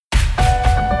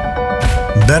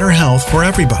better health for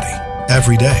everybody,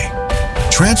 every day.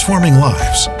 Transforming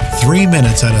lives, 3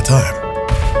 minutes at a time.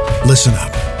 Listen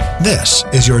up. This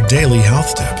is your daily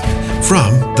health tip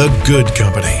from The Good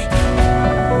Company.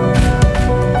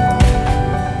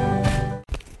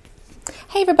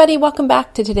 Hey everybody, welcome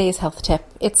back to today's health tip.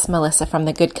 It's Melissa from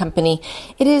The Good Company.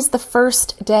 It is the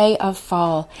first day of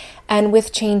fall, and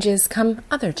with changes come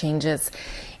other changes.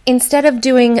 Instead of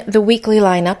doing the weekly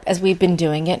lineup as we've been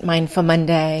doing it, Mindful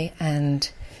Monday and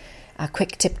a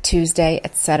Quick Tip Tuesday,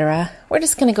 etc., we're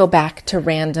just going to go back to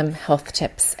random health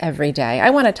tips every day. I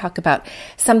want to talk about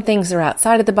some things that are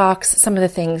outside of the box, some of the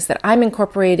things that I'm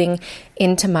incorporating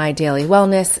into my daily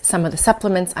wellness, some of the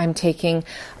supplements I'm taking,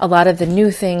 a lot of the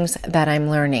new things that I'm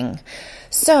learning.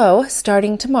 So,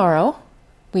 starting tomorrow,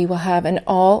 we will have an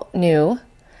all-new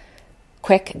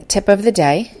quick tip of the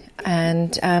day.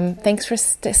 And thanks for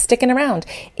sticking around.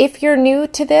 If you're new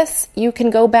to this, you can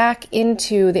go back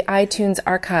into the iTunes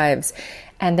archives,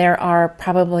 and there are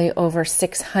probably over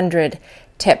 600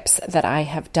 tips that I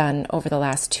have done over the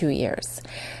last 2 years.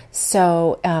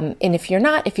 So, and if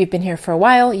you've been here for a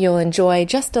while, you'll enjoy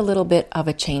just a little bit of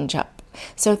a change up.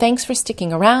 So thanks for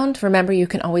sticking around. Remember, you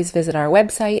can always visit our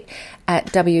website at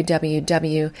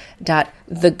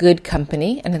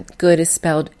www.thegoodcompany, and good is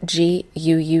spelled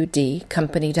G-U-U-D,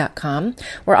 company.com.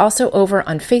 We're also over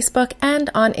on Facebook and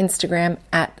on Instagram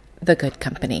at The Good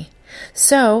Company.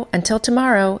 So until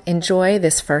tomorrow, enjoy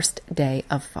this first day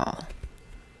of fall.